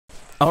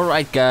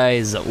Alright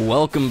guys,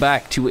 welcome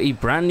back to a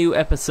brand new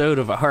episode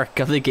of Ark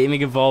of the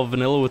Gaming Evolved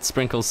Vanilla with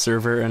Sprinkles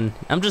server, and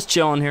I'm just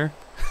chilling here.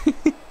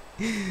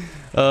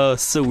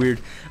 So weird.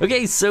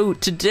 Okay, so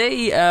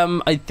today,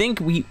 I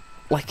think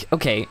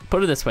okay,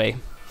 put it this way.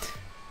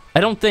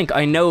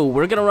 I know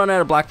we're gonna run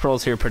out of black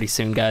pearls here pretty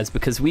soon, guys,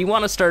 because we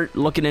want to start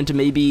looking into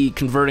maybe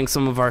converting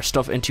some of our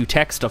stuff into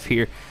tech stuff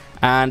here.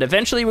 And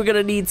eventually we're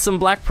gonna need some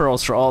black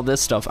pearls for all this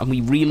stuff, and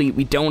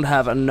we don't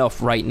have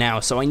enough right now,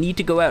 so I need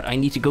to go out, I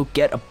need to go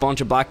get a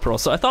bunch of black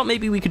pearls. So I thought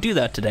maybe we could do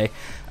that today.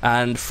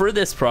 And for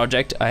this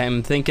project, I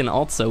am thinking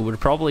also we're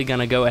probably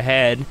gonna go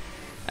ahead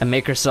and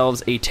make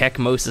ourselves a TEK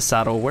MOSA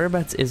saddle.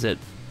 Whereabouts is it?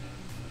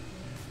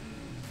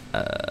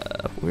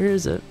 Where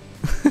is it?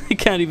 I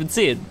can't even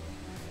see it.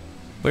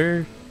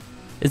 Where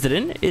is it?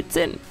 In? It's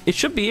in. It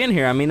should be in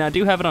here. I mean, I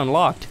do have it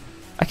unlocked.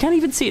 I can't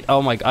even see it.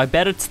 Oh my, I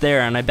bet it's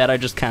there, and I bet I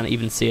just can't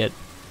even see it.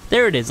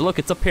 There it is. Look,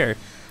 it's up here.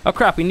 Oh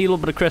crap, we need a little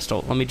bit of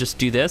crystal. Let me just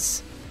do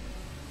this.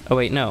 Oh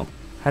wait, no.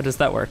 How does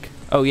that work?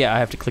 Oh yeah, I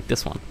have to click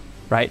this one,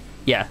 right?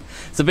 Yeah.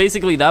 So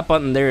basically that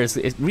button there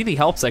it really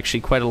helps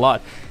actually quite a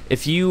lot.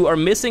 If you are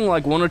missing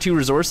like one or two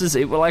resources,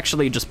 it will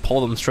actually just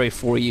pull them straight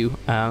for you.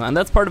 And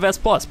that's part of S+,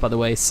 by the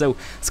way. So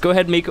let's go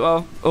ahead and make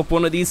up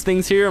one of these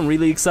things here. I'm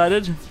really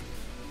excited.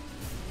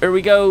 There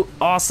we go.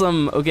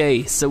 Awesome.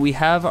 Okay, so we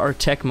have our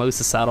TEK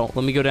MOSA saddle.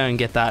 Let me go down and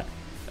get that.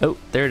 Oh,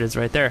 there it is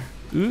right there.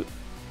 Ooh.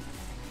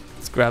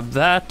 Let's grab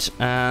that,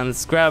 and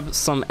let's grab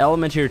some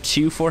element here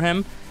too for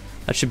him.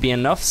 That should be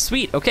enough.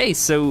 Sweet. Okay,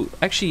 so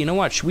actually, you know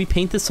what? Should we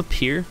paint this up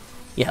here?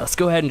 Yeah, let's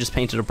go ahead and just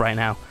paint it up right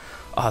now.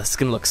 Oh, this is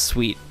gonna look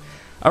sweet.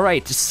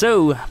 Alright,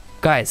 so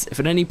guys, if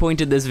at any point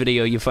in this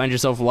video you find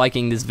yourself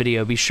liking this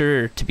video, be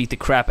sure to beat the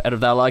crap out of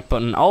that like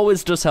button.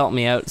 Always does help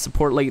me out.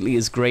 Support lately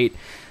is great.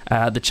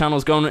 The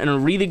channel's going in a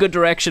really good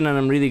direction, and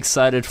I'm really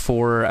excited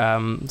for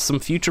some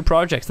future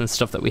projects and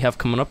stuff that we have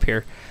coming up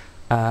here.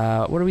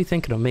 What are we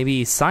thinking of?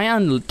 Maybe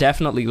cyan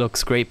definitely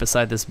looks great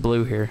beside this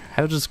blue here.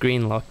 How does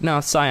green look? No,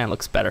 cyan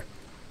looks better.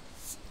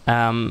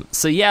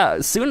 So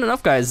yeah, soon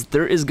enough, guys,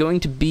 there is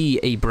going to be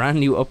a brand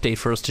new update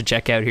for us to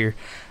check out here,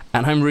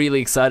 and I'm really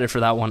excited for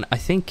that one. I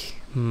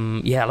think,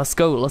 yeah, let's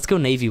go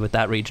navy with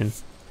that region.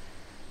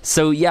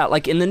 So yeah,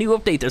 like in the new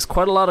update, there's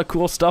quite a lot of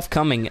cool stuff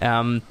coming.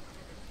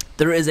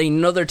 There is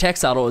another tech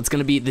saddle. It's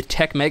going to be the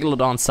TEK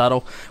Megalodon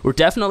saddle. We're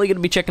definitely going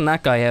to be checking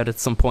that guy out at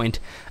some point.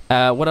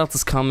 What else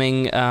is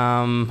coming?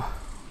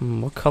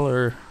 What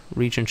color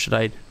region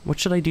what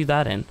should I do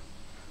that in?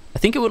 I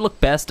think it would look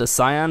best as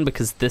cyan,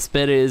 because this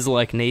bit is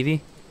like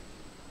navy.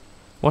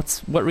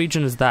 What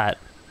region is that?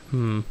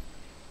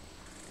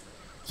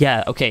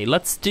 Yeah, okay,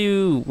 let's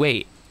do,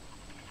 wait.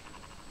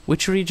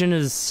 Which region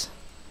is...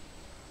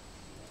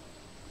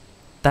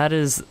 That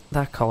is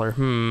that color.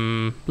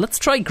 Let's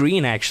try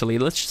green, actually.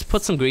 Let's just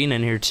put some green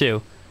in here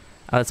too.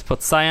 Let's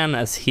put cyan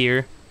as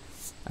here,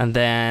 and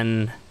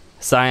then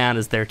cyan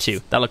is there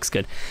too. That looks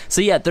good.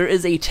 So yeah, there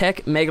is a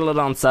TEK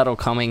Megalodon saddle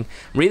coming.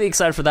 I'm really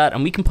excited for that,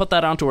 and we can put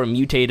that onto our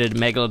mutated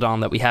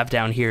Megalodon that we have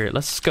down here.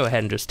 Let's just go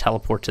ahead and just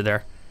teleport to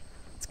there.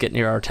 Let's get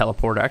near our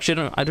teleporter.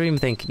 Actually, I don't even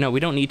think... No, we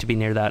don't need to be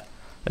near that.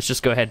 Let's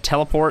just go ahead,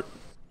 teleport.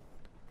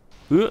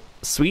 Ooh,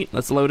 sweet.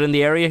 Let's load in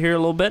the area here a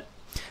little bit.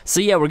 So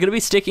yeah, we're gonna be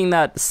sticking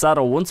that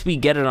saddle once we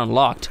get it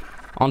unlocked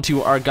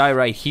onto our guy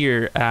right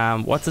here.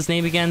 What's his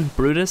name again?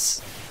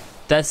 Brutus.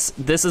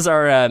 This is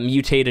our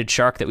mutated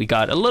shark that we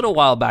got a little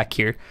while back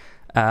here.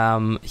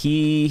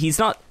 He's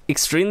not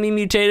extremely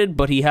mutated,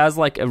 but he has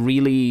like a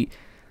really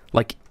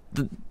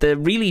the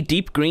really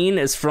deep green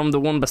is from the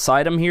one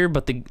beside him here,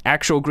 but the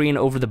actual green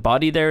over the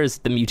body there is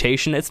the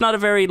mutation. It's not a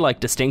very like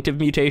distinctive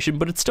mutation,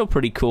 but it's still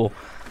pretty cool.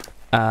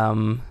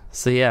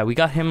 So yeah, we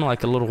got him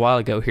like a little while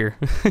ago here.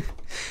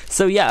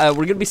 So yeah,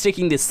 we're gonna be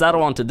sticking this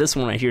saddle onto this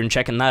one right here and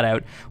checking that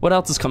out. What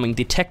else is coming?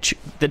 The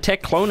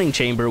TEK cloning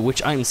chamber,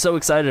 which I'm so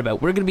excited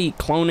about. We're gonna be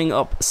cloning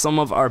up some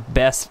of our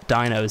best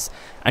dinos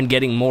and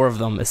getting more of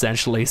them,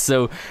 essentially.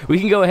 So we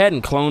can go ahead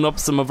and clone up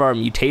some of our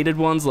mutated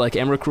ones, like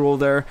Emrakul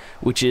there,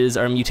 which is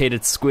our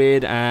mutated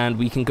squid, and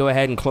we can go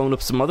ahead and clone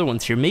up some other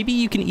ones here. Maybe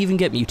you can even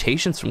get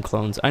mutations from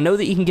clones. I know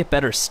that you can get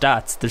better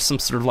stats. There's some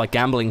sort of like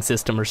gambling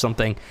system or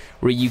something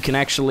where you can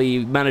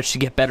actually manage to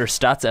get better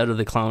stats out of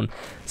the clone.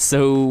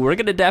 So we're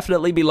gonna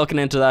definitely be looking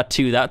into that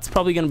too. That's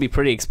probably gonna be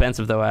pretty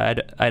expensive though,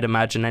 I'd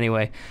imagine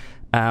anyway.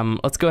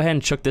 Let's go ahead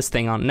and chuck this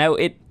thing on. Now,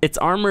 its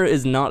armor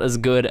is not as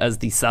good as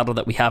the saddle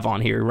that we have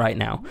on here right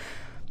now,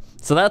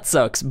 so that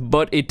sucks.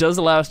 But it does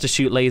allow us to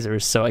shoot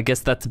lasers, so I guess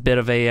that's a bit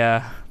of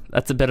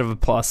a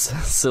plus.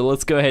 So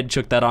let's go ahead and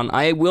chuck that on.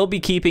 I will be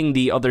keeping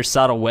the other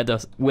saddle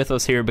with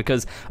us here,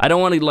 because I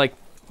don't want to like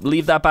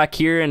leave that back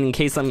here, and in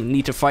case I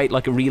need to fight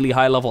like a really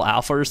high level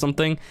alpha or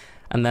something,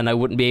 and then I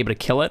wouldn't be able to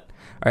kill it.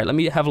 All right, let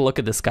me have a look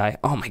at this guy.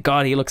 Oh my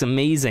god, he looks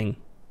amazing.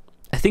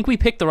 I think we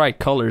picked the right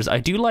colors. I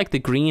do like the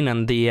green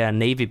and the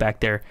navy back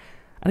there,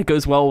 and it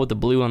goes well with the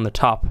blue on the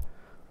top.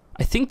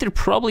 I think there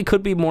probably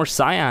could be more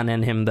cyan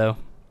in him though.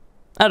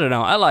 I don't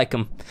know, I like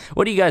him.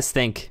 What do you guys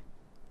think?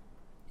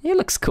 He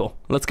looks cool.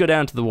 Let's go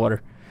down to the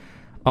water.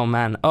 Oh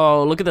man,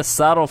 oh look at the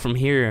saddle from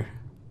here.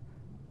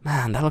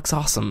 Man, that looks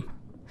awesome.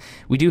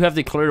 We do have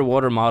the clear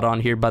water mod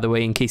on here, by the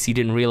way, in case you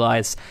didn't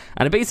realize.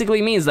 And it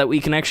basically means that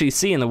we can actually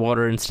see in the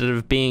water instead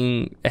of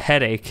being a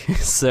headache.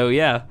 So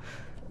yeah,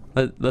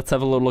 let's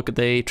have a little look at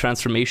the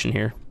transformation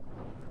here.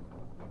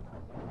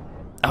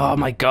 Oh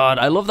my god,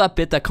 I love that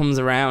bit that comes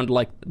around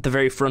like the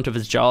very front of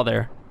his jaw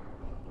there.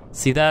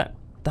 See that?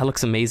 That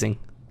looks amazing.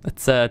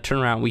 Let's turn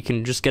around. We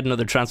can just get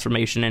another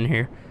transformation in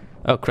here.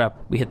 Oh crap,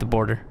 we hit the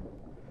border.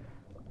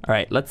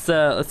 Alright, let's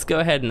go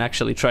ahead and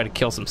actually try to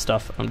kill some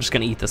stuff. I'm just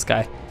gonna eat this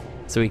guy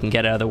so we can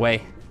get out of the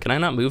way. Can I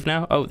not move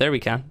now? Oh, there we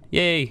can.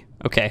 Yay!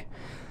 Okay.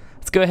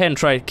 Let's go ahead and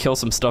try to kill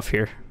some stuff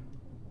here.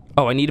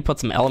 Oh, I need to put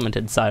some element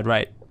inside,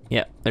 right.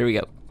 Yeah, there we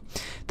go.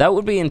 That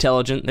would be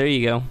intelligent. There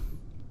you go.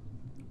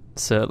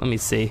 So, let me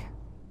see.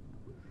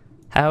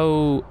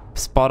 How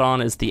spot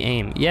on is the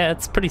aim? Yeah,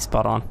 it's pretty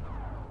spot on.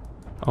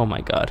 Oh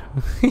my god.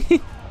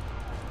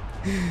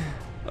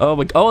 Oh,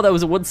 that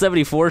was a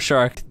 174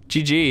 shark.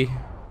 GG.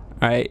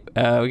 Alright,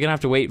 we're gonna have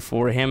to wait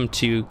for him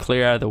to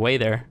clear out of the way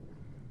there.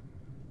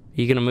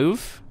 Are you gonna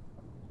move?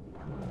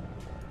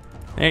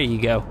 There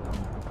you go.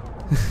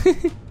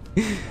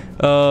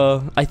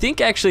 I think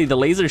actually the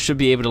laser should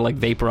be able to like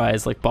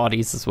vaporize like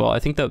bodies as well. I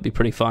think that would be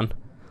pretty fun.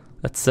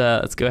 Let's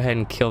go ahead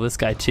and kill this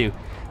guy too.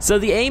 So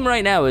the aim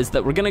right now is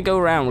that we're gonna go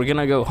around, we're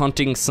gonna go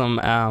hunting some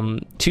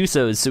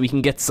Tusos so we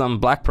can get some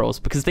black pearls,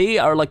 because they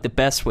are like the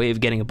best way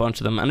of getting a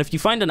bunch of them. And if you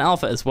find an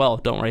alpha as well,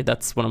 don't worry,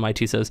 that's one of my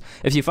Tusos.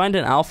 If you find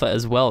an alpha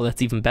as well,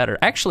 that's even better.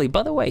 Actually,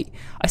 by the way,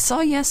 I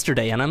saw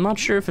yesterday, and I'm not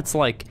sure if it's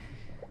like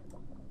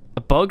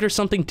a bug or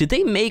something. Did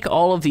they make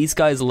all of these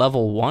guys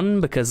level 1?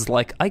 Because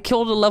like I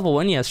killed a level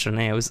 1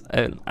 yesterday.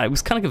 I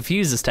was kind of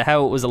confused as to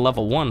how it was a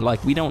level 1.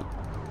 Like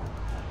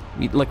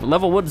like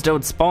level 1s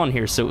don't spawn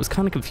here, so it was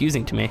kind of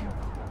confusing to me.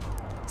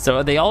 So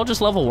are they all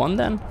just level 1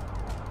 then?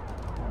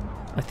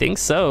 I think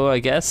so, I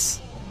guess.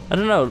 I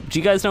don't know. Do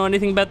you guys know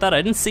anything about that?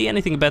 I didn't see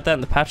anything about that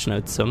in the patch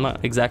notes, so I'm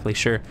not exactly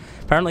sure.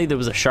 Apparently there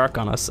was a shark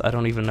on us. I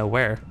don't even know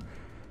where.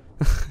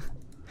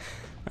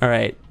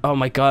 Alright. Oh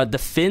my god, the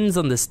fins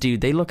on this dude,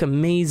 they look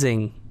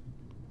amazing.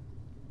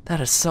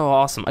 That is so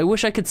awesome. I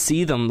wish I could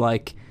see them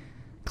like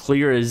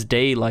clear as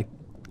day, like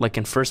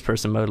in first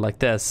person mode like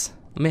this.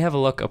 Let me have a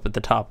look up at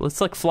the top. Let's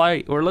like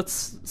fly, or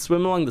let's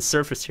swim along the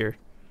surface here.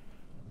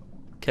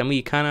 Can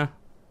we kind of...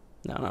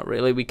 No, not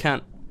really. We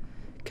can't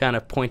kind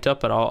of point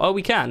up at all. Oh,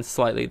 we can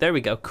slightly. There we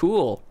go.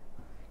 Cool.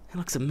 It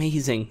looks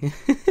amazing.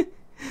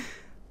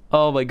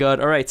 Oh my god.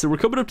 Alright, so we're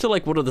coming up to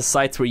like one of the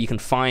sites where you can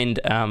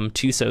find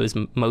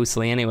Tusos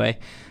mostly anyway.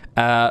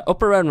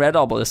 Up around Red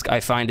Obelisk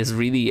I find is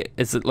really...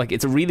 it's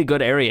a really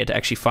good area to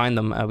actually find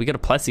them. We got a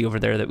Plessy over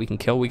there that we can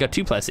kill. We got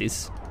 2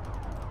 Plessies.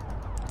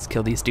 Let's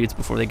kill these dudes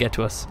before they get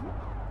to us.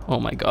 Oh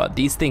my god,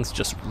 these things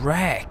just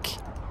wreck.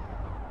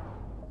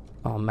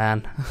 Oh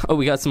man. Oh,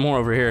 we got some more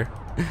over here.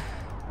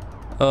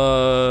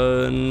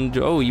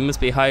 Oh, you must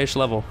be highish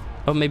level.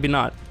 Oh, maybe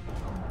not.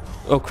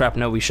 Oh crap,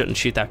 no, we shouldn't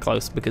shoot that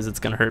close because it's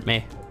gonna hurt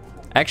me.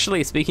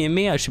 Actually, speaking of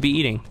me, I should be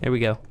eating. There we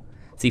go.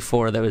 See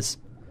 4 of those.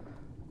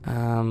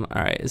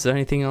 Alright, is there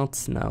anything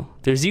else? No.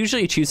 There's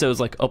usually Tusos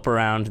like up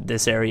around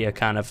this area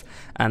kind of,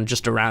 and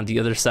just around the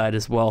other side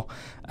as well.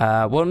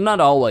 Well, not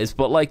always,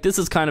 but like this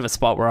is kind of a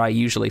spot where I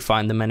usually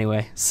find them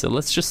anyway. So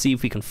let's just see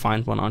if we can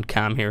find one on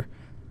cam here,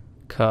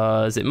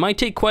 cause it might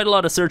take quite a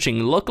lot of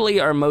searching.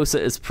 Luckily our MOSA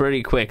is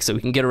pretty quick, so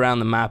we can get around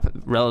the map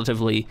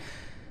relatively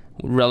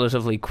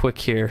quick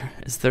here.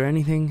 Is there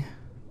anything?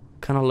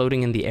 Kind of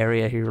loading in the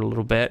area here a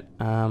little bit.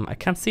 I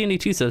can't see any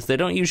Tusos. They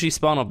don't usually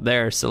spawn up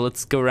there, so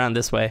let's go around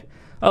this way.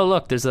 Oh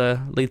look, there's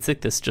a lead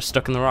Cyctus just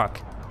stuck in the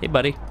rock. Hey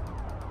buddy.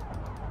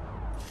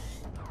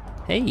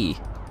 Hey.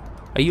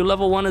 Are you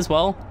level 1 as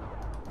well?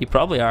 You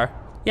probably are.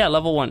 Yeah,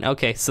 level 1.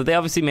 Okay, so they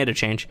obviously made a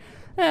change.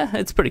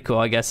 It's pretty cool,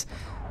 I guess.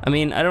 I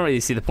mean, I don't really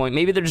see the point.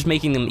 Maybe they're just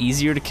making them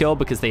easier to kill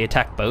because they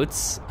attack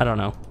boats? I don't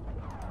know.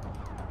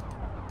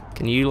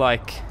 Can you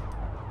like...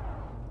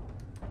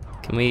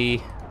 Can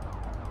we...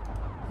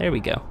 There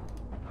we go.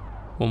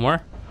 One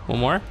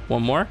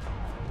more.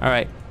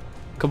 Alright.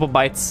 Couple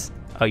bites.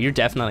 Oh, you're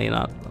definitely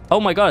not. Oh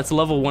my god, it's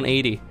level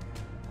 180.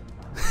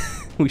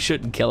 We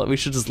shouldn't kill it. We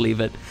should just leave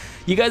it.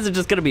 You guys are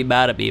just gonna be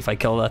mad at me if I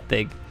kill that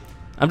thing.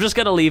 I'm just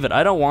gonna leave it.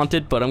 I don't want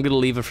it, but I'm gonna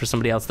leave it for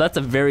somebody else. That's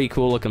a very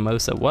cool looking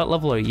MOSA. What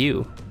level are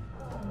you?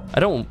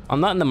 I'm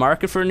not in the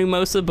market for a new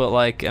MOSA, but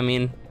like, I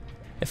mean,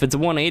 if it's a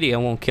 180, I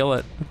won't kill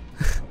it.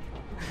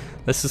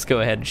 Let's just go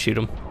ahead and shoot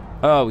him.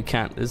 Oh, we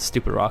can't. This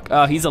stupid rock.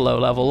 Oh, he's a low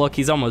level. Look,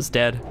 he's almost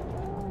dead.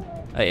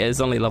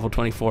 He's only level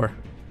 24.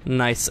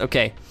 Nice.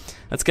 Okay.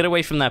 Let's get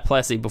away from that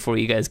Plessy before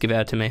you guys give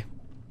out to me.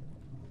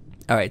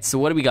 Alright, so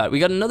what do we got? We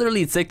got another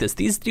lead Cyctus.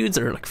 These dudes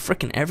are like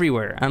freaking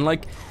everywhere. And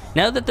like,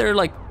 now that they're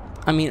like,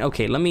 I mean,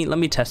 okay, let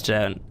me test it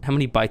out. How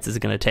many bites is it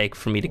gonna take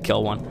for me to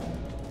kill one?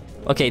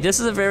 Okay,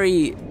 this is a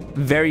very,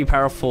 very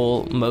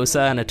powerful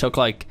MOSA, and it took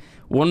like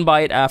 1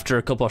 bite after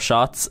a couple of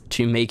shots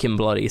to make him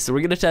bloody. So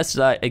we're gonna test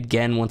it out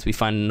again once we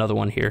find another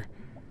one here.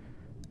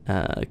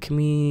 Can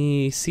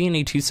we see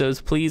any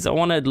Tusos, please? I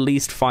want to at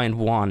least find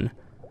one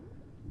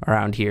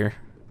around here.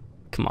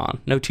 Come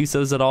on, no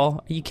Tusos at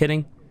all? Are you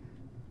kidding?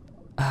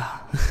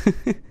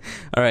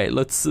 Alright,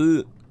 let's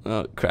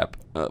Oh, crap.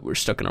 We're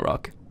stuck in a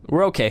rock.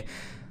 We're okay.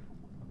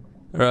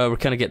 We're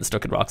kind of getting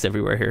stuck in rocks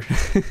everywhere here.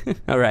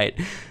 Alright.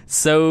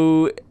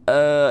 So,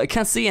 I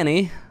can't see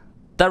any.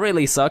 That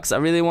really sucks. I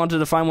really wanted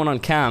to find one on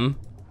cam.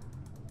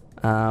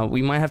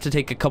 We might have to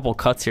take a couple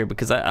cuts here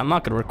because I'm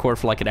not going to record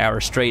for like an hour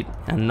straight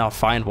and not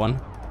find one.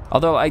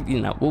 Although,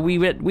 well,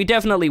 we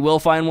definitely will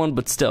find one,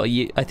 but still,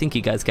 I think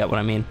you guys get what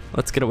I mean.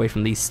 Let's get away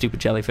from these stupid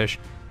jellyfish.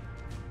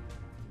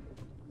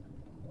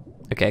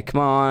 Okay,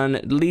 come on.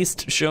 At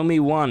least show me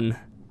one.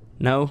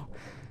 No?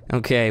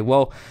 Okay,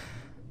 well,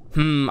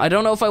 I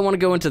don't know if I want to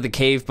go into the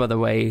cave, by the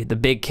way, the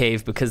big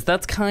cave, because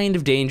that's kind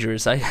of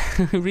dangerous. I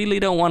really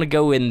don't want to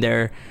go in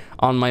there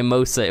on my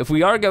Mosa. If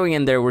we are going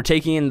in there, we're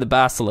taking in the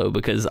Basilo,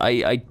 because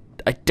I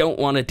don't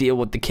want to deal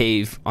with the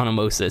cave on a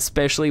Mosa,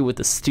 especially with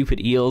the stupid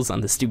eels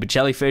and the stupid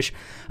jellyfish.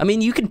 I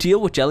mean, you can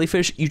deal with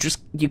jellyfish,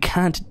 you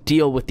can't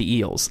deal with the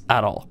eels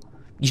at all.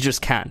 You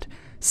just can't.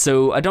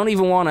 So I don't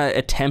even want to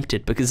attempt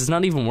it because it's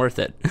not even worth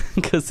it.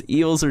 Because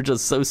eels are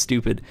just so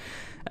stupid.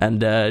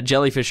 And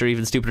jellyfish are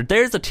even stupider.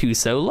 There's a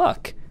Tuso,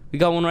 look. We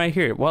got one right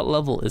here. What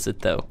level is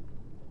it though?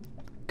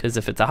 Because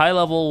if it's a high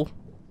level,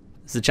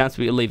 there's a chance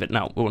we'll leave it.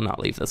 No, we'll not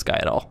leave this guy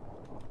at all.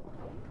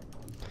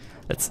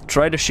 Let's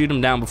try to shoot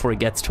him down before he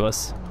gets to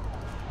us.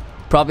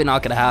 Probably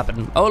not gonna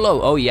happen. Oh,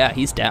 oh yeah,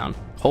 he's down.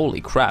 Holy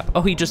crap.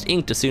 Oh, he just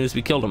inked as soon as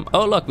we killed him.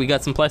 Oh look, we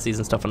got some plessies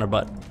and stuff on our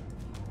butt.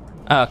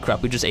 Ah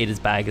crap, we just ate his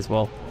bag as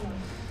well.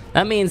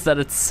 That means that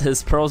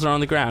his pearls are on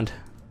the ground.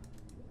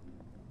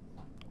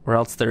 Or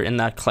else they're in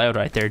that cloud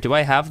right there. Do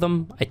I have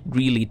them? I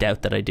really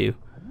doubt that I do.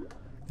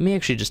 Let me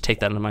actually just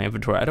take that into my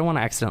inventory. I don't want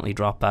to accidentally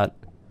drop that.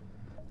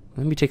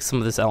 Let me take some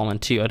of this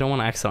element too. I don't want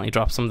to accidentally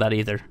drop some of that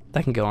either.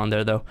 That can go on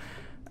there though.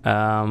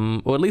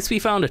 Well, at least we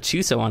found a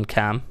Tuso on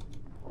cam.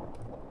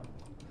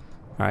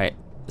 Alright,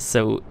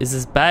 so is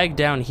this bag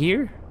down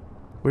here?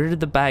 Where did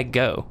the bag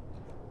go?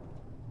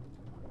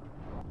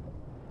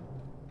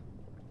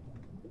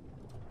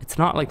 It's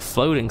not like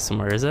floating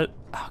somewhere, is it?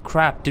 Oh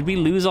crap, did we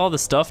lose all the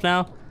stuff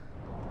now?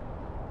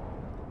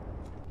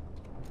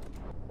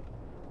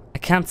 I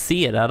can't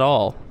see it at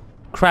all.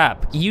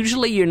 Crap,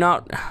 usually you're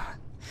not...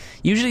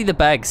 Usually the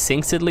bag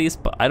sinks at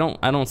least, but I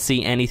don't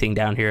see anything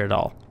down here at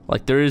all.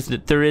 Like there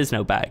is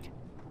no bag.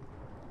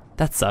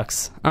 That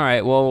sucks.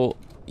 Alright, well,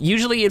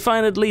 usually you'd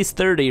find at least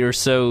 30 or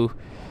so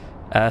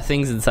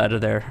things inside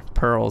of there,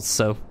 pearls,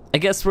 so... I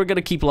guess we're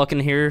gonna keep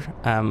looking here.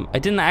 I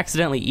didn't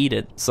accidentally eat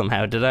it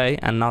somehow, did I?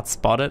 And not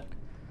spot it?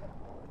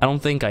 I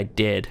don't think I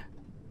did.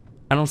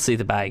 I don't see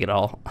the bag at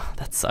all.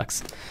 That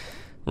sucks.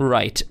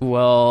 Right,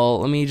 well,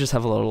 let me just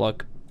have a little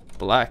look.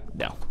 Black,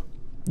 no.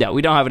 No,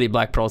 we don't have any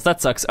black pearls.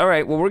 That sucks.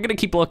 Alright, well, we're gonna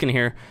keep looking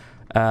here.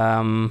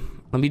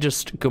 Let me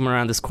just come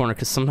around this corner,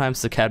 because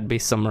sometimes there can be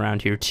some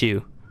around here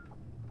too.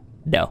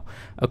 No.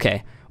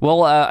 Okay.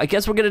 Well, I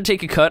guess we're gonna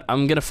take a cut.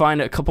 I'm gonna find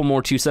a couple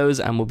more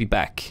Tusos, and we'll be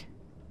back.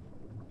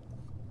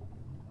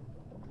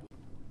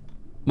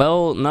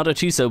 Well, not a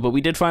Tuso, but we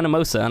did find a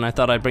Mosa, and I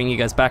thought I'd bring you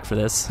guys back for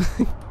this.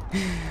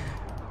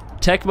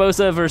 TEK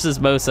MOSA versus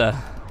Mosa.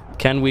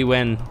 Can we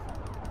win?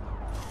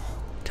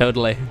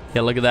 Totally.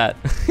 Yeah, look at that.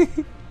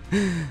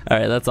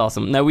 Alright, that's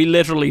awesome. Now, we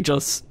literally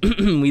just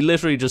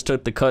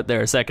took the cut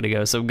there a second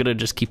ago, so I'm gonna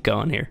just keep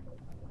going here.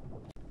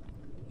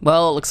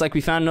 Well, it looks like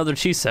we found another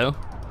Tuso.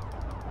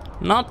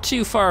 Not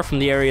too far from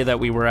the area that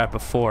we were at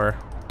before.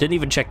 Didn't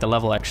even check the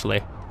level,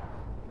 actually.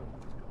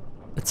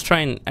 Let's try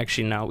and...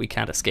 Actually, no, we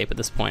can't escape at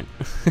this point.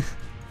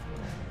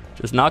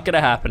 Just not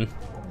gonna happen.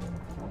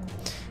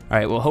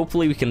 Alright, well,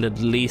 hopefully we can at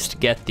least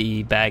get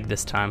the bag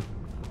this time.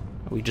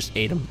 We just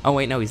ate him. Oh,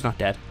 wait, no, he's not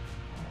dead.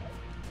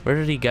 Where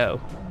did he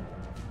go?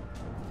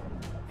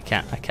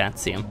 I can't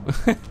see him.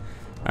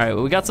 Alright,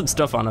 well, we got some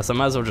stuff on us. I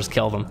might as well just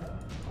kill them.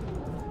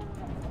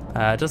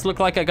 It does look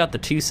like I got the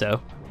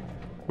Tuso.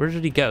 Where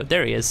did he go?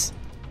 There he is.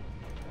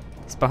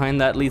 He's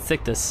behind that lead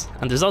thickness.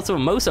 And there's also a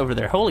Mosa over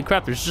there. Holy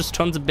crap, there's just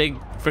tons of big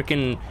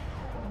freaking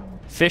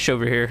fish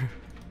over here.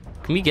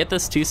 Can we get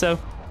this Tuso?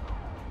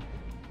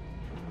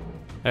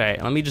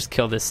 Alright, let me just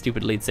kill this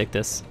stupid lead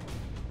thickness.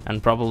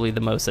 And probably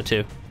the Mosa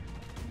too.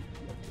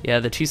 Yeah,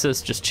 the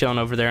Tuso's just chilling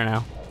over there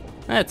now.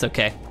 That's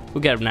okay.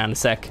 We'll get him now in a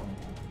sec.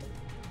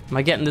 Am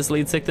I getting this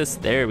lead thickness?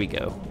 There we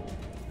go.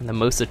 And the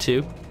Mosa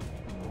too.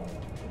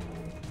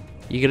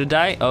 You gonna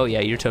die? Oh yeah,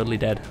 you're totally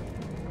dead.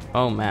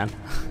 Oh man.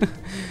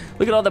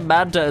 Look at all the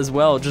Manta as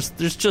well.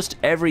 There's just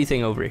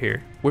everything over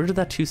here. Where did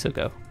that Tuso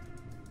go?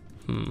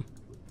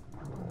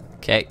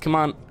 Okay, come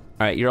on.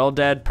 Alright, you're all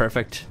dead.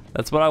 Perfect.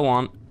 That's what I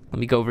want. Let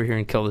me go over here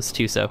and kill this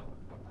Tuso.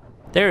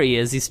 There he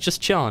is. He's just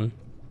chilling.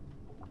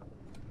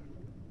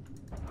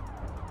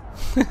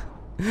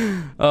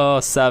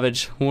 Oh,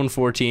 savage.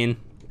 114.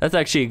 That's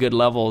actually a good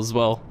level as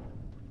well.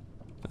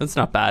 That's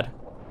not bad.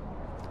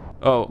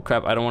 Oh,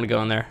 crap. I don't want to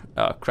go in there.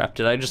 Oh, crap.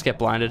 Did I just get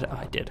blinded? Oh,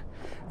 I did.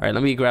 Alright,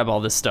 let me grab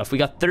all this stuff. We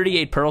got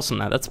 38 pearls from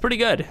that. That's pretty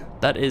good.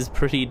 That is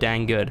pretty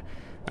dang good.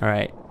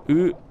 Alright.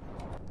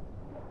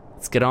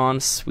 Let's get on.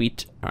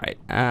 Sweet. Alright.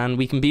 And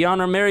we can be on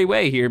our merry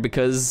way here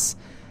because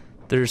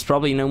there's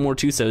probably no more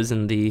Tusos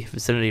in the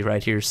vicinity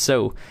right here.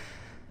 So,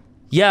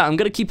 yeah, I'm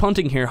gonna keep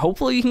hunting here.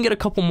 Hopefully we can get a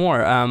couple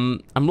more.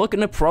 I'm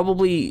looking at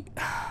probably,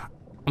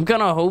 I'm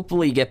gonna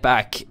hopefully get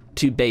back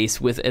to base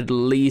with at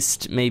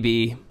least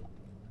maybe,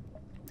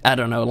 I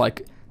don't know,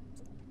 like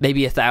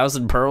maybe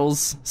 1,000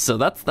 pearls. So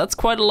that's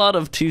quite a lot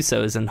of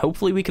Tusos, and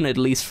hopefully we can at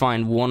least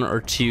find 1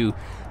 or 2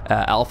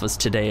 alphas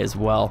today as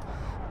well.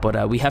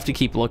 But we have to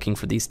keep looking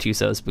for these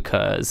Tusos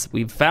because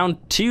we've found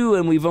 2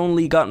 and we've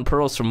only gotten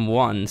pearls from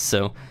 1,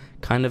 so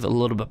kind of a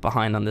little bit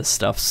behind on this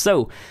stuff.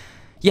 So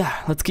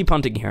yeah, let's keep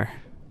hunting here.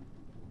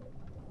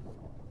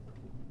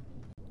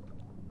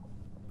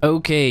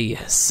 Okay,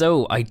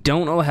 so I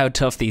don't know how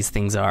tough these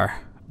things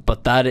are,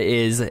 but that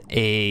is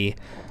a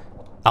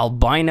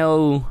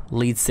albino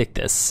lead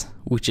sickness,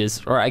 which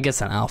is, or I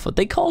guess an alpha.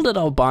 They called it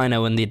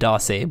albino in the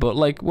dossier, but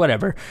like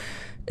whatever.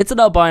 It's an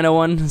albino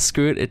one.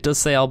 Screw it. It does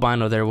say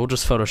albino there. We'll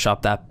just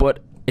Photoshop that.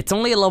 But it's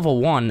only a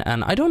level 1,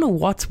 and I don't know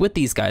what's with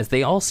these guys.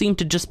 They all seem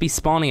to just be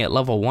spawning at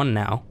level 1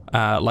 now.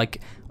 Like,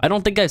 I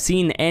don't think I've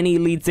seen any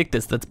lead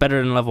sickness that's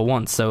better than level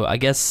 1, so I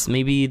guess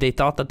maybe they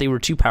thought that they were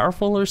too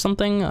powerful or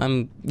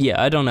something.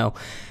 Yeah, I don't know.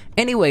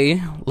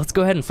 Anyway, let's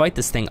go ahead and fight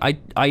this thing.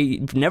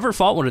 I've never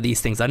fought one of these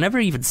things. I've never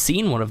even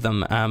seen one of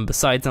them,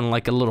 besides on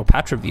like a little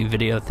patch review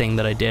video thing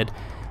that I did.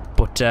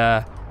 But,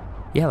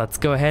 yeah, let's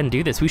go ahead and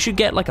do this. We should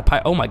get like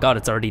a oh my god,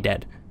 it's already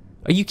dead.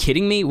 Are you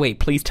kidding me? Wait,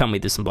 please tell me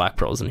there's some black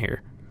pearls in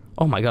here.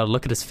 Oh my god,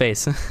 look at his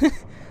face.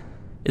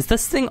 Is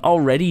this thing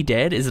already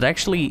dead? Is it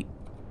actually...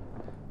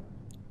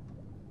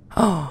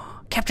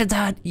 Oh, Captain's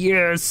hat,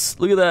 yes!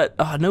 Look at that.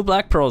 Oh, no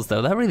black pearls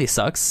though, that really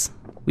sucks.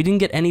 We didn't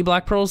get any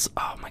black pearls?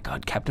 Oh my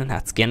god, Captain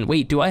Hat skin.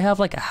 Wait, do I have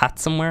like a hat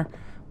somewhere?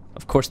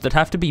 Of course, there'd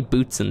have to be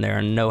boots in there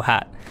and no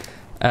hat.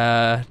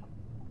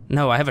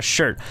 No, I have a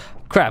shirt.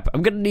 Crap,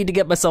 I'm gonna need to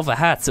get myself a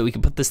hat so we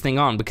can put this thing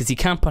on, because you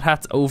can't put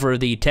hats over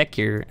the tech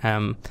gear.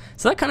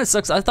 So that kind of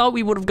sucks. I thought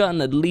we would have gotten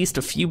at least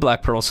a few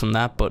black pearls from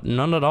that, but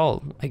none at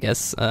all, I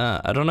guess.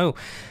 I don't know.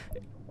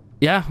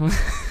 Yeah,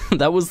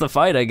 that was the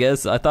fight, I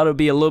guess. I thought it would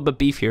be a little bit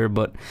beefier,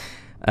 but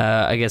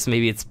I guess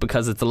maybe it's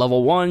because it's a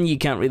level 1, you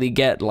can't really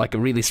get like a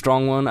really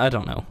strong one. I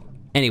don't know.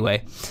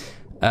 Anyway,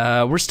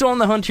 we're still on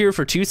the hunt here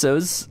for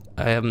Tusos.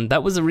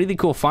 That was a really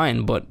cool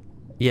find, but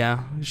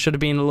yeah, it should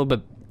have been a little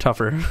bit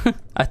tougher.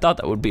 I thought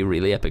that would be a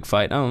really epic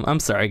fight. Oh,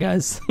 I'm sorry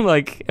guys.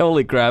 Like,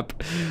 holy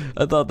crap.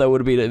 I thought that would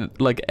have been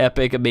like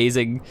epic,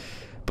 amazing,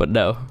 but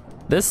no.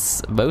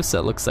 This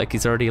Mosa looks like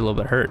he's already a little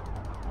bit hurt.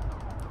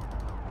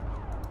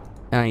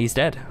 He's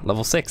dead.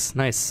 Level 6.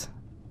 Nice.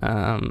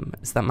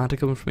 Is that Manta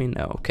coming for me?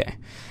 No. Okay.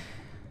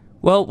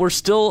 Well, we're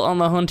still on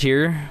the hunt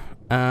here.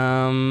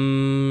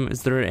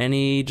 Is there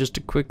any? Just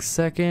a quick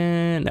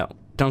second. No,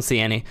 don't see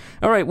any.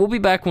 All right, we'll be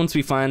back once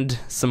we find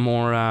some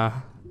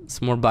more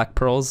black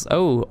pearls.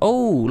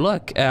 Oh,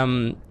 look.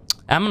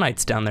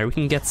 Ammonites down there. We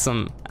can get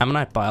some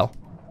ammonite bile.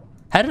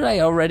 How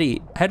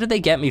did they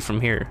get me from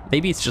here?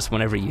 Maybe it's just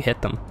whenever you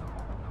hit them.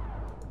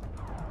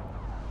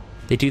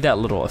 They do that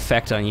little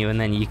effect on you, and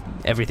then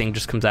everything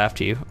just comes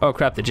after you. Oh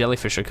crap, the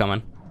jellyfish are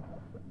coming.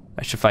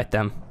 I should fight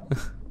them.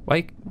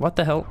 Wait, what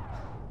the hell?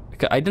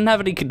 I didn't have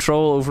any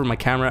control over my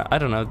camera. I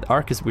don't know, the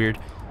arc is weird.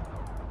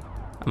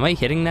 Am I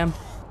hitting them?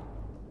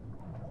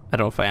 I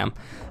don't know if I am.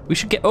 We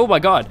should get, oh my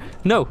god,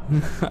 no!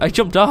 I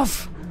jumped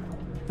off!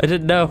 I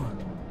didn't know.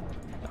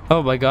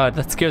 Oh my god,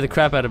 that scared the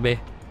crap out of me.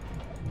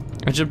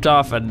 I jumped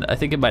off and I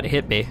think it might have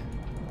hit me.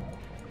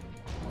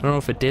 I don't know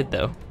if it did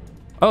though.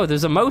 Oh,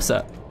 there's a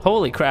Mosa!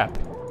 Holy crap.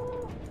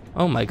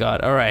 Oh my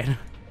god, alright.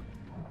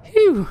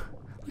 Phew!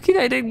 Lucky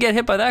I didn't get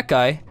hit by that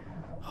guy.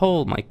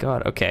 Oh my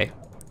god, okay.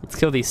 Let's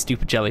kill these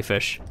stupid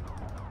jellyfish.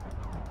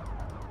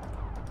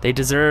 They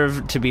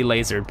deserve to be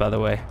lasered, by the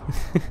way.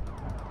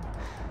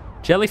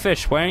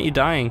 Jellyfish, why aren't you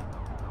dying?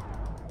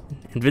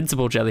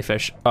 Invincible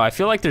jellyfish. Oh, I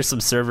feel like there's some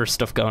server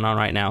stuff going on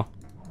right now.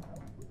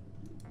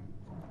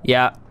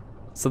 Yeah,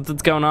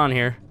 something's going on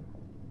here.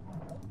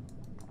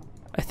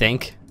 I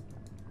think.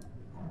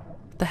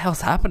 What the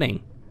hell's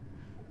happening?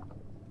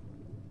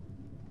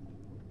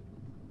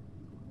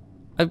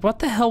 What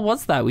the hell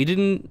was that? We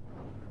didn't...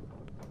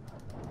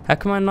 How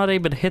come I'm not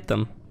able to hit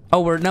them?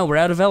 Oh, we're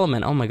out of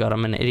element. Oh my god,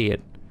 I'm an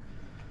idiot.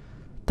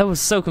 That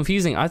was so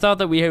confusing. I thought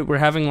that we were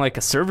having like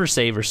a server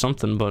save or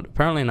something, but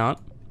apparently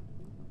not.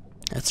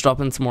 Let's drop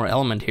in some more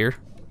element here.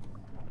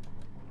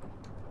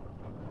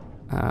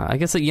 I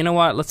guess, you know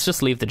what? Let's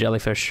just leave the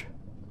jellyfish.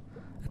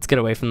 Let's get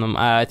away from them.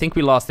 I think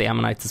we lost the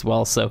ammonites as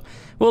well, so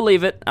we'll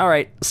leave it.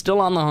 Alright, still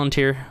on the hunt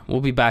here.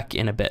 We'll be back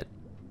in a bit.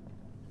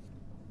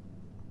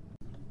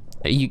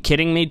 Are you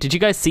kidding me? Did you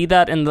guys see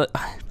that in the...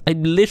 I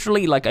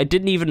literally, like, I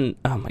didn't even...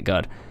 Oh my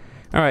god.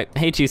 Alright,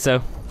 hey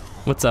Tuso.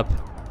 What's up?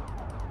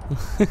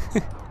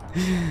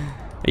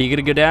 Are you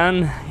gonna go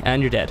down?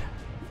 And you're dead.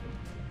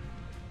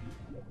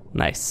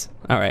 Nice.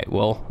 Alright,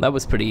 well, that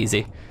was pretty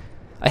easy.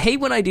 I hate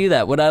when I do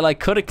that, when I like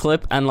cut a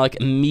clip and like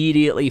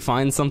immediately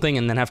find something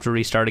and then have to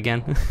restart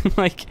again.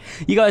 Like,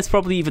 you guys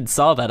probably even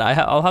saw that.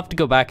 I'll have to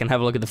go back and have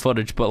a look at the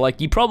footage, but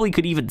like, you probably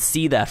could even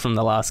see that from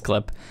the last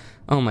clip.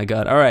 Oh my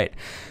god, alright.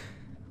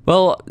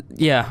 Well,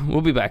 yeah,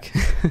 we'll be back.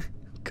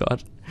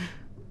 God.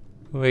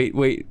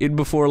 Wait, in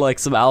before like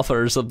some alpha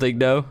or something,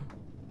 no?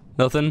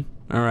 Nothing?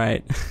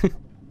 Alright.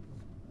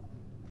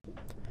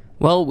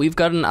 Well, we've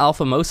got an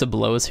Alpha Mosa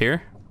below us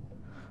here.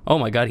 Oh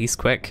my god, he's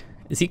quick.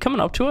 Is he coming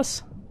up to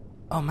us?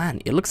 Oh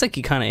man, it looks like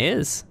he kind of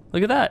is.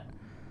 Look at that.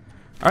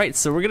 Alright,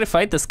 so we're gonna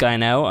fight this guy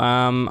now.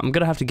 I'm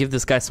gonna have to give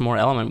this guy some more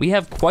element. We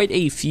have quite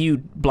a few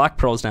black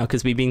pearls now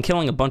because we've been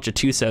killing a bunch of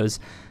Tusos.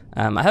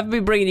 I haven't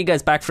been bringing you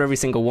guys back for every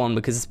single one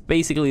because it's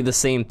basically the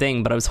same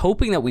thing, but I was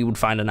hoping that we would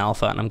find an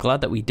alpha, and I'm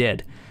glad that we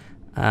did.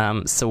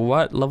 So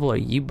what level are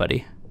you,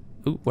 buddy?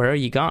 Ooh, where are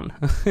you gone?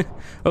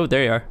 Oh,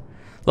 there you are.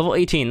 Level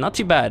 18, not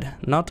too bad.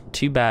 Not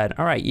too bad.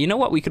 Alright, you know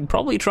what? We could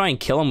probably try and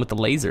kill him with the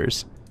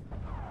lasers.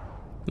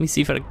 Let me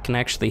see if I can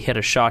actually hit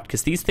a shot,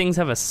 because these things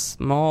have a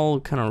small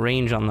kind of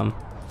range on them.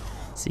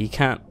 So you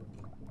kind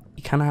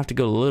of have to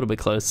go a little bit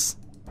close.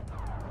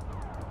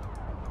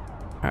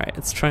 Alright,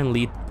 let's try and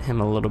lead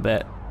him a little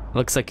bit.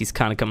 Looks like he's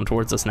kind of coming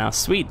towards us now.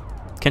 Sweet.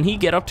 Can he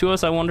get up to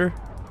us, I wonder?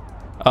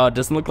 Oh, it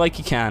doesn't look like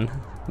he can.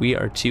 We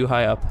are too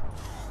high up.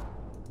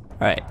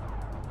 Alright.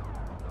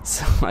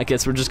 So I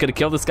guess we're just gonna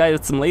kill this guy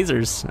with some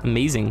lasers.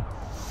 Amazing.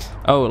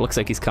 Oh, it looks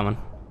like he's coming.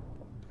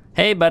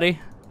 Hey, buddy.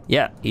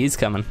 Yeah, he's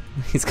coming.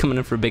 He's coming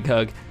in for a big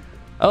hug.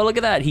 Oh, look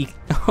at that.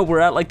 Oh,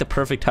 we're at like the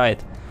perfect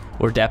height.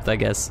 Or depth, I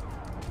guess.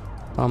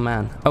 Oh,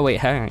 man. Oh,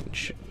 wait, hang on.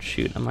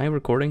 Shoot, am I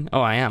recording?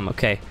 Oh, I am.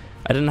 Okay.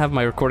 I didn't have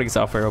my recording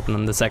software open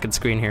on the second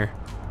screen here.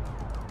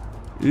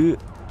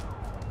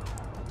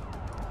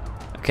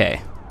 Okay.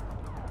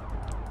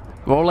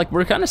 Well, like,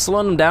 we're kind of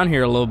slowing them down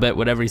here a little bit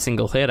with every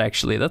single hit,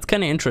 actually. That's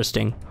kind of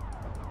interesting.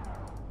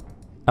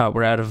 Oh,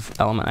 we're out of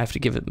element. I have to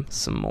give him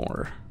some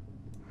more.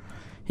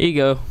 Here you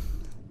go.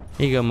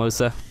 Here you go,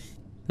 Mosa.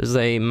 There's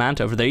a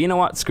manta over there. You know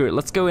what? Screw it.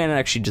 Let's go in and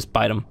actually just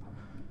bite him.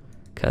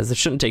 Because it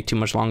shouldn't take too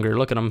much longer.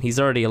 Look at him. He's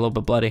already a little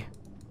bit bloody.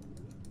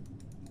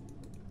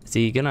 Is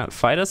he gonna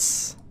fight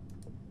us?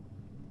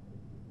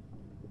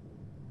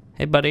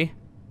 Hey, buddy.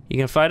 You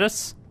gonna fight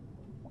us?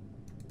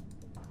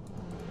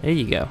 There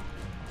you go.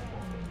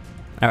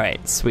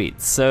 Alright,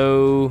 sweet.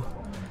 So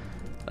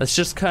let's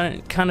just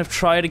kind of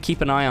try to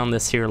keep an eye on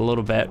this here a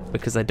little bit,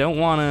 because I don't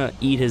want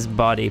to eat his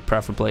body,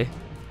 preferably.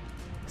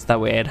 So that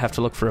way I'd have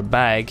to look for a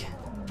bag.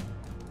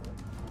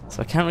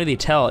 So I can't really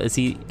tell.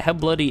 How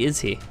bloody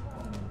is he?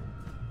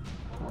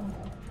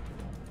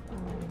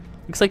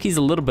 Looks like he's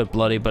a little bit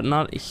bloody, but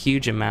not a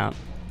huge amount.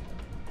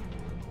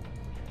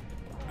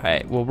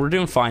 Alright, well, we're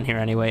doing fine here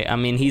anyway. I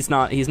mean, he's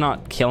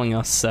not killing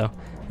us, so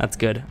that's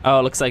good.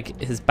 Oh, it looks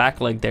like his back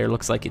leg there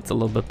looks like it's a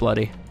little bit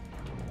bloody.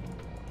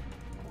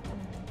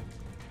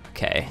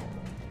 Okay.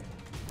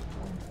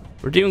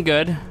 We're doing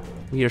good.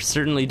 We are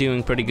certainly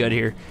doing pretty good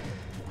here.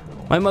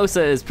 My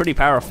Mosa is pretty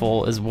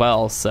powerful as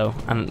well, so...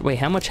 And wait,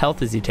 how much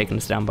health is he taking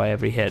us down by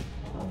every hit?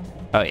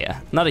 Oh yeah,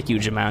 not a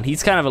huge amount.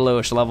 He's kind of a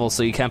lowish level,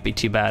 so you can't be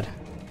too bad.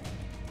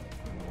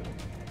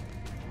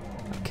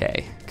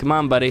 Okay, come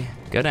on, buddy.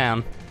 Go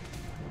down.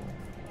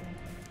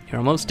 You're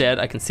almost dead.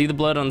 I can see the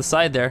blood on the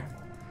side there.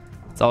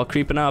 It's all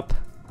creeping up.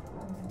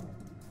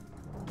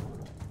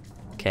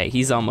 Okay,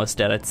 he's almost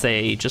dead. I'd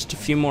say just a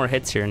few more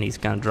hits here and he's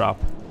gonna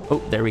drop.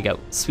 Oh, there we go.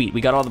 Sweet.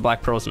 We got all the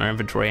black pearls in our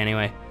inventory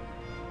anyway.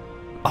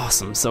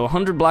 Awesome. So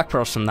 100 black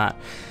pearls from that.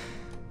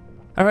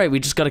 Alright,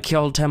 we just gotta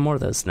kill 10 more of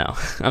those now.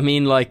 I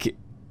mean, like,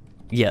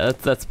 yeah,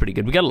 that's pretty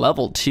good. We got a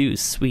level 2.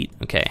 Sweet.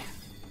 Okay.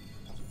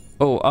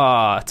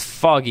 Oh, it's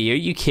foggy. Are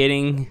you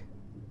kidding?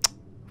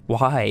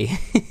 Why?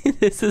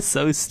 This is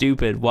so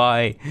stupid.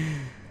 Why?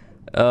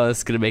 Oh,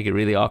 it's gonna make it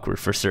really awkward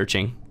for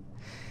searching.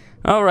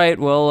 Alright,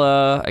 well,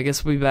 I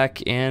guess we'll be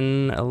back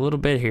in a little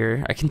bit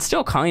here. I can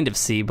still kind of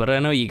see, but I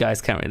know you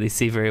guys can't really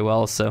see very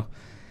well, so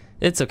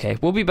it's okay.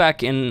 We'll be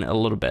back in a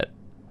little bit.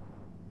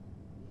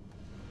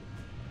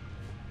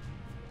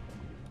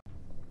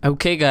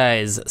 Okay,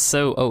 guys,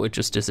 so, oh, it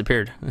just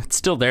disappeared. It's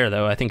still there,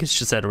 though. I think it's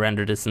just at a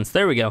render distance.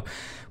 There we go.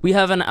 We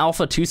have an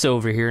Alpha Tuso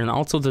over here, and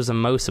also there's a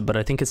Mosa, but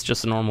I think it's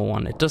just a normal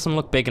one. It doesn't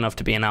look big enough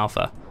to be an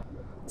Alpha.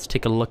 Let's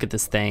take a look at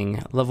this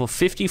thing. Level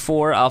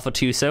 54 Alpha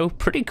Tuso.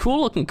 Pretty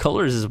cool looking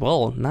colors as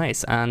well.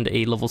 Nice. And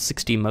a level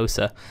 60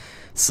 Mosa.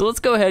 So let's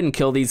go ahead and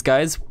kill these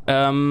guys.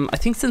 I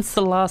think since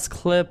the last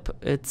clip,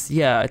 it's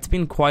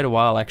been quite a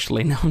while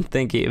actually. Now I'm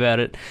thinking about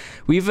it.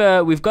 We've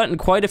gotten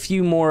quite a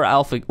few more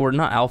alpha, or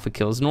not alpha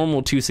kills,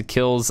 normal Tusa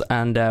kills,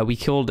 and we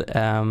killed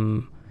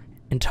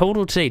in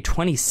total today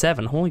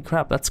 27. Holy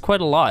crap, that's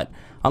quite a lot.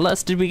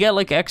 Unless, did we get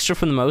like extra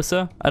from the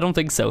Mosa? I don't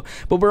think so.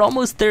 But we're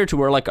almost there to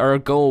where like our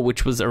goal,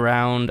 which was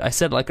around, I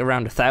said like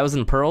around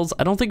 1,000 pearls.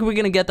 I don't think we're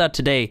gonna get that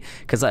today,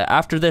 because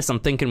after this I'm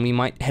thinking we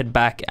might head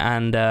back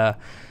and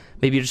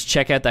maybe just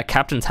check out that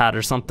captain's hat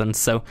or something.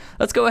 So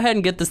let's go ahead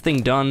and get this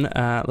thing done.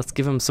 Let's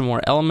give him some more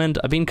element.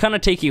 I've been kind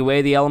of taking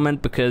away the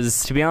element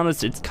because, to be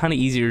honest, it's kind of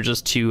easier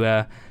just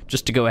to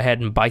go ahead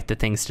and bite the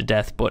things to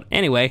death. But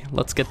anyway,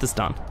 let's get this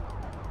done.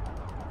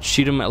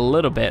 Shoot him a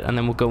little bit, and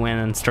then we'll go in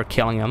and start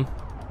killing him.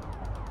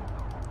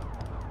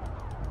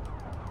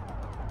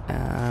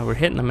 We're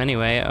hitting them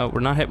anyway. Oh,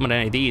 we're not hitting with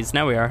any of these.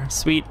 Now we are.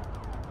 Sweet.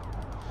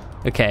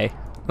 Okay,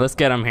 let's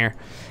get him here.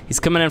 He's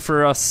coming in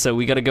for us, so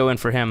we gotta go in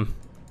for him.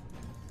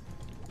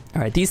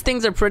 Alright, these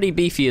things are pretty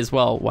beefy as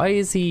well. Why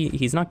is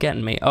he's not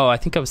getting me? Oh, I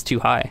think I was too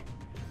high.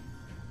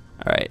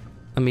 Alright,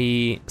 let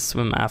me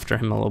swim after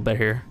him a little bit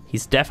here.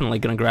 He's definitely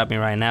gonna grab me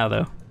right now,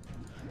 though.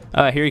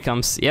 Here he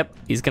comes. Yep,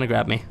 he's gonna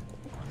grab me.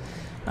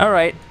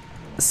 Alright,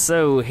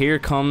 so here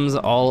comes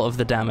all of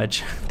the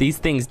damage. These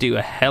things do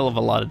a hell of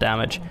a lot of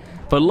damage.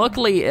 But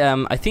luckily,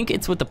 I think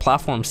it's with the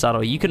platform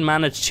saddle. You can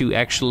manage to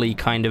actually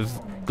kind of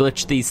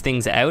glitch these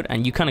things out,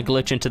 and you kind of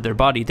glitch into their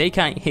body. They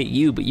can't hit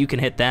you, but you can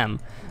hit them.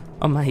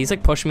 Oh man, he's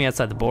like pushing me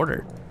outside the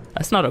border.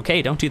 That's not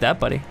okay. Don't do that,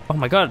 buddy. Oh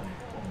my god.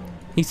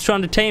 He's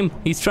trying to tame.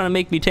 He's trying to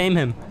make me tame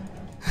him.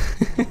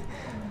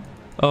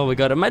 Oh my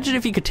god. Imagine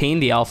if you could tame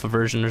the alpha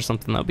version or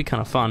something. That would be kind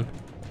of fun.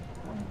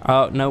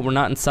 Oh, no, we're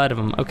not inside of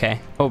him.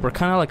 Okay. Oh, we're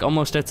kind of like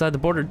almost outside the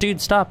border.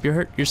 Dude, stop. You're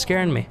hurt. You're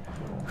scaring me.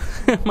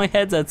 My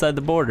head's outside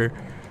the border.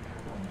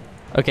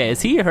 Okay,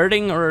 is he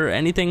hurting or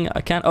anything?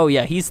 I can't. Oh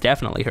yeah, he's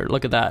definitely hurt.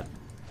 Look at that.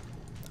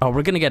 Oh,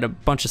 we're gonna get a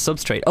bunch of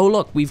substrate. Oh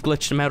look, we've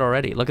glitched him out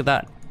already. Look at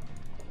that.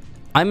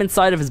 I'm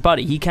inside of his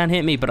body. He can't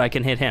hit me, but I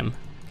can hit him.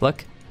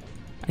 Look.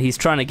 He's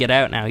trying to get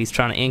out now. He's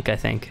trying to ink, I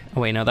think.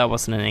 Oh wait, no, that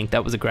wasn't an ink.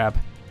 That was a grab.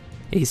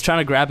 He's trying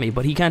to grab me,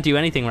 but he can't do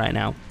anything right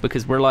now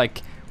because we're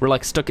like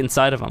stuck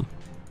inside of him.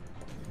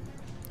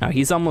 Oh,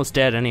 he's almost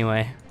dead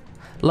anyway.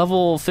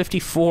 Level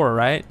 54,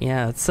 right?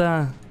 Yeah, it's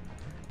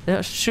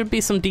there should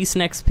be some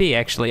decent XP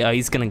actually. Oh,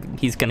 he's gonna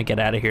get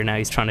out of here now.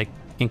 He's trying to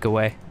ink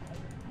away.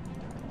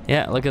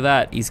 Yeah, look at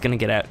that. He's gonna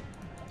get out.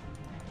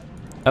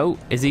 Oh,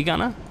 is he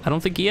gonna? I don't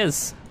think he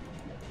is.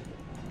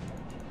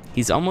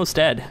 He's almost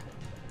dead.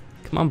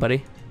 Come on,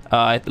 buddy.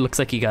 It looks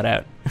like he got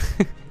out.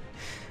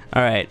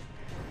 Alright.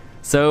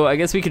 So I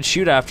guess we could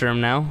shoot after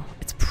him now.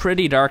 It's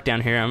pretty dark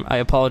down here. I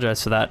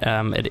apologize for that.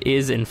 It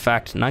is in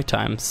fact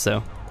nighttime,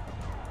 so.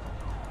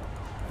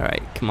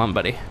 Alright, come on,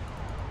 buddy.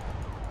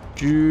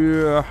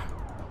 Yeah.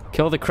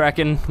 Kill the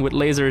Kraken with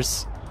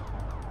lasers.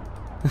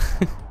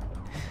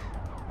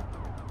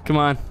 Come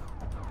on.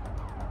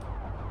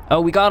 Oh,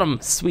 we got him.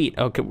 Sweet.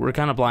 Okay, we're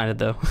kind of blinded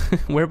though.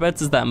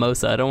 Whereabouts is that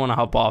Mosa? I don't want to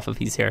hop off if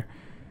he's here.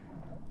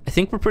 I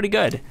think we're pretty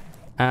good.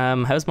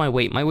 How's my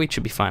weight? My weight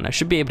should be fine. I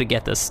should be able to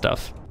get this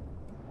stuff.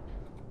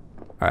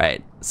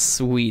 Alright,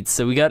 sweet.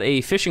 So we got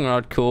a fishing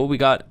rod. Cool. We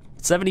got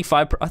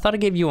 75. I thought it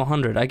gave you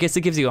 100. I guess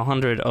it gives you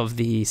 100 of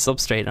the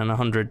substrate and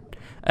 100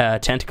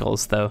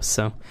 tentacles though,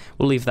 so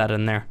we'll leave that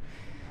in there.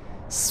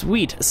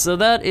 Sweet. So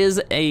that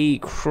is a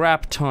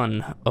crap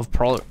ton of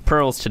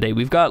pearls today.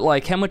 We've got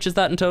like, how much is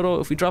that in total?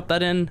 If we drop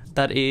that in,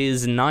 that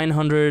is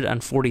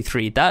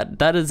 943.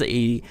 That is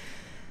a,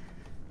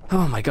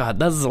 oh my god,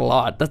 that is a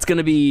lot. That's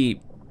gonna be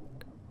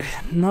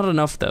not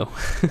enough though.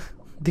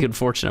 The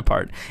unfortunate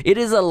part. It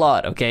is a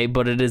lot, okay,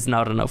 but it is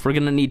not enough. We're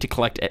gonna need to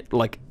collect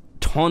like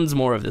tons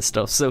more of this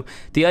stuff. So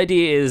the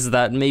idea is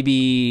that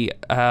maybe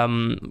I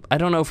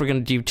don't know if we're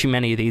gonna do too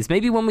many of these.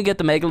 Maybe when we get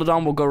the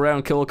Megalodon we'll go around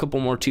and kill a couple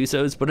more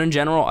Tusos, but in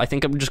general I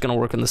think I'm just gonna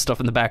work on the stuff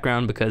in the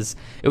background because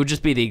it would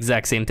just be the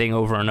exact same thing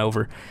over and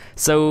over.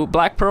 So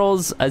black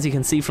pearls, as you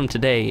can see from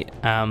today,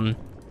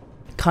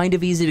 kind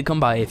of easy to come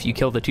by if you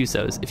kill the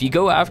Tusos. If you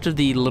go after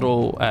the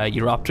little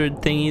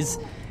Europterid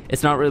thingies,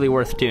 it's not really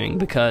worth doing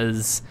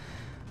because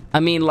I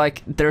mean,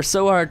 like, they're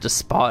so hard to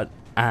spot,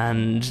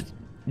 and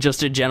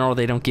just in general,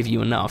 they don't give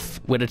you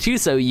enough. With a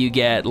Tuso, you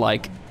get,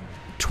 like,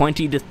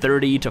 20 to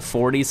 30 to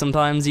 40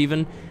 sometimes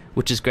even,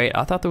 which is great.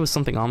 I thought there was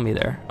something on me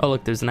there. Oh,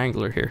 look, there's an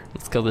angler here.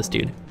 Let's kill this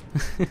dude.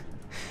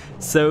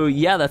 So,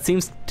 yeah, that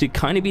seems to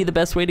kind of be the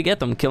best way to get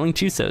them, killing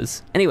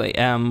Tusos. Anyway,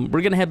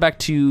 we're going to head back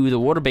to the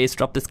water base,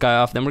 drop this guy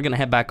off, then we're going to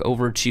head back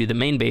over to the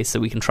main base so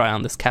we can try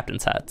on this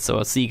captain's hat. So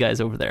I'll see you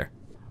guys over there.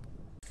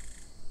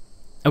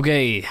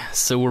 Okay,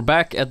 so we're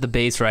back at the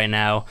base right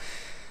now.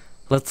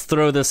 Let's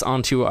throw this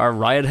onto our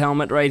riot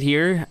helmet right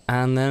here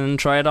and then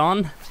try it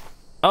on.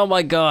 Oh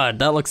my god,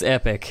 that looks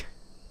epic.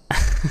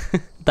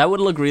 That would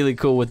look really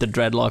cool with the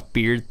dreadlock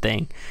beard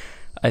thing,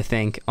 I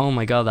think. Oh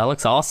my god, that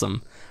looks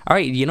awesome.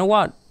 Alright, you know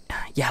what?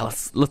 Yeah,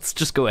 let's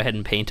just go ahead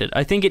and paint it.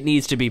 I think it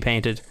needs to be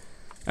painted.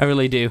 I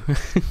really do.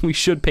 We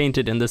should paint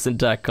it in the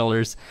Syntac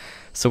colors.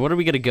 So what are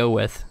we gonna go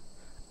with?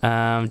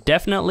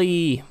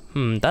 Definitely,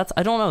 that's,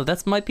 I don't know,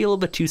 that might be a little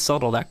bit too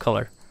subtle, that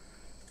color.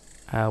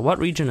 What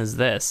region is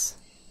this?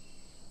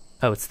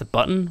 Oh, it's the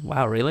button?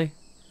 Wow, really?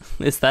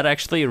 Is that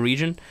actually a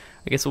region?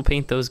 I guess we'll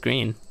paint those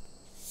green.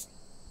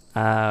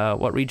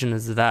 What region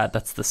is that?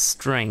 That's the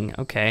string,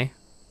 okay.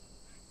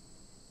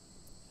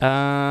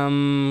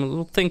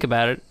 We'll think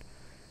about it.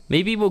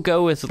 Maybe we'll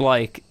go with,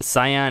 like,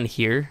 cyan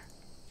here.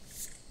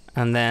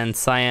 And then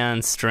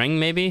cyan string,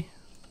 maybe?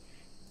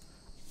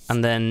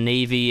 And then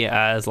navy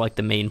as like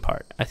the main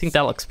part. I think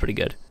that looks pretty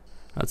good.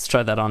 Let's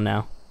try that on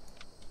now.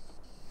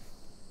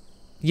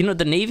 You know,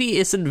 the navy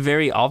isn't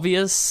very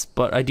obvious,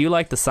 but I do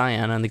like the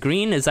cyan, and the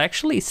green is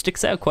actually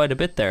sticks out quite a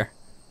bit there.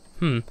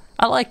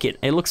 I like it.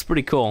 It looks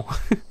pretty cool.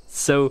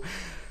 So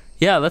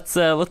yeah, let's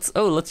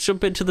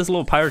jump into this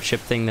little pirate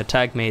ship thing that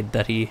Tag made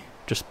that he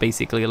just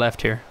basically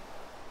left here.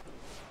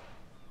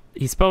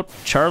 He spelled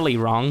Charlie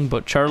wrong,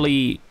 but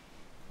Charlie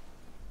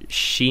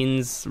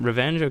Sheen's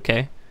Revenge,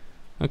 okay.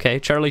 Okay,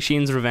 Charlie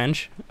Sheen's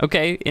Revenge.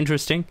 Okay,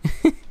 interesting.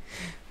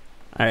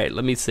 Alright,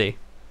 let me see.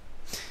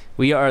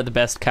 We are the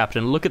best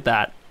captain. Look at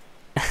that.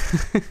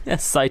 A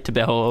sight to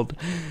behold.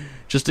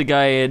 Just a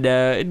guy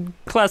in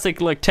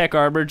classic like tech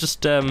armor,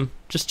 just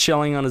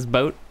chilling on his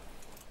boat.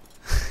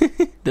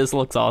 This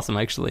looks awesome,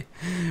 actually.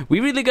 We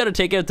really got to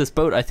take out this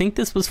boat. I think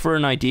this was for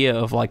an idea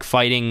of like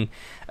fighting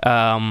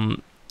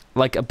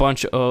like a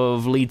bunch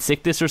of lead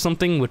sickness or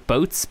something with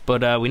boats,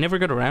 but we never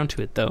got around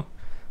to it though.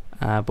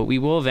 But we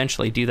will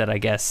eventually do that, I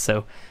guess.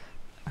 So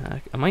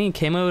am I in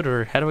K mode,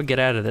 or how do I get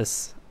out of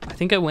this? I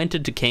think I went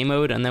into K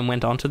mode and then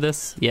went onto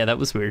this. Yeah, that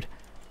was weird.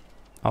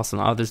 Awesome.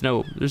 Oh, there's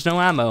no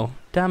ammo.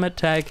 Damn it,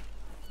 tag.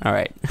 All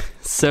right.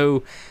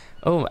 So,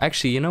 oh,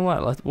 actually, you know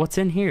what? What's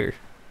in here?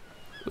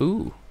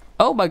 Ooh.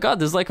 Oh my God,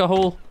 there's like a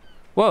whole.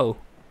 Whoa.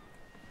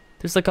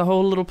 There's like a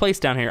whole little place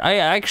down here. I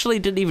actually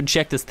didn't even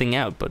check this thing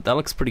out, but that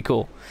looks pretty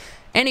cool.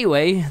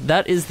 Anyway,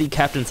 that is the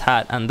captain's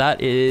hat, and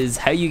that is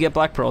how you get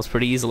black pearls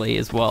pretty easily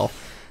as well.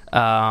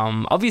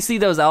 Obviously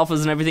those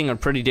alphas and everything are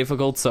pretty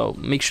difficult, so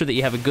make sure that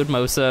you have a good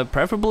MOSA,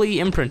 preferably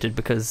imprinted,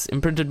 because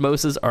imprinted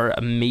MOSAs are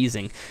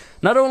amazing.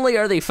 Not only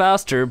are they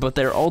faster, but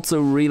they're also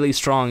really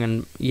strong.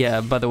 And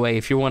yeah, by the way,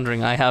 if you're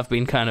wondering, I have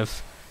been kind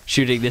of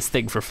shooting this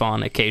thing for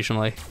fun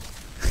occasionally.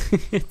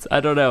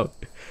 I don't know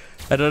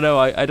I don't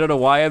know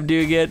why I'm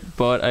doing it,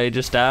 but I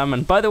just am.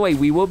 And by the way,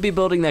 we will be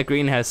building that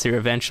greenhouse here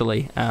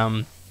eventually.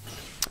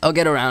 I'll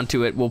get around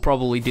to it. We'll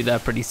probably do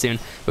that pretty soon,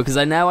 because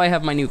I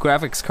have my new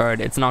graphics card.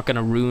 It's not going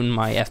to ruin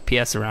my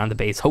FPS around the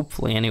base,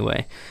 hopefully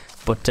anyway.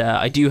 But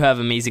I do have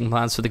amazing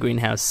plans for the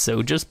greenhouse,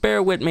 so just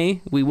bear with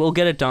me. We will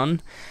get it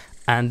done.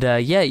 And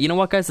yeah, you know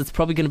what, guys? That's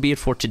probably going to be it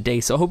for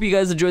today. So I hope you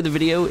guys enjoyed the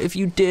video. If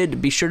you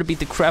did, be sure to beat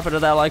the crap out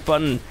of that like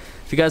button.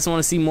 If you guys want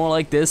to see more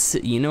like this,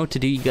 you know what to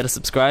do. You got to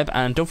subscribe,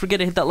 and don't forget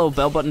to hit that little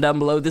bell button down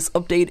below. This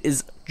update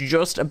is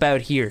just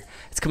about here.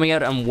 It's coming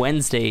out on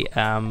Wednesday,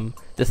 the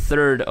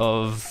 3rd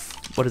of...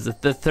 What is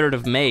it? The 3rd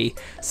of May.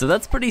 So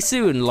that's pretty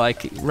soon.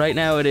 Like right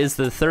now it is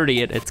the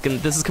 30th.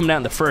 This is coming out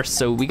on the 1st.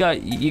 So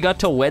you got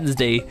till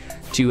Wednesday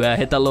to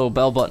hit that little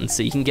bell button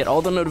so you can get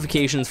all the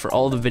notifications for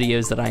all the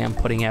videos that I am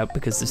putting out,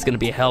 because there's going to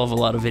be a hell of a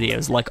lot of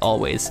videos like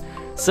always.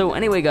 So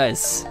anyway,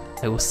 guys,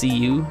 I will see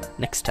you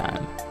next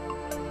time.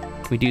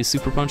 Can we do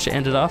Super Punch to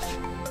end it off?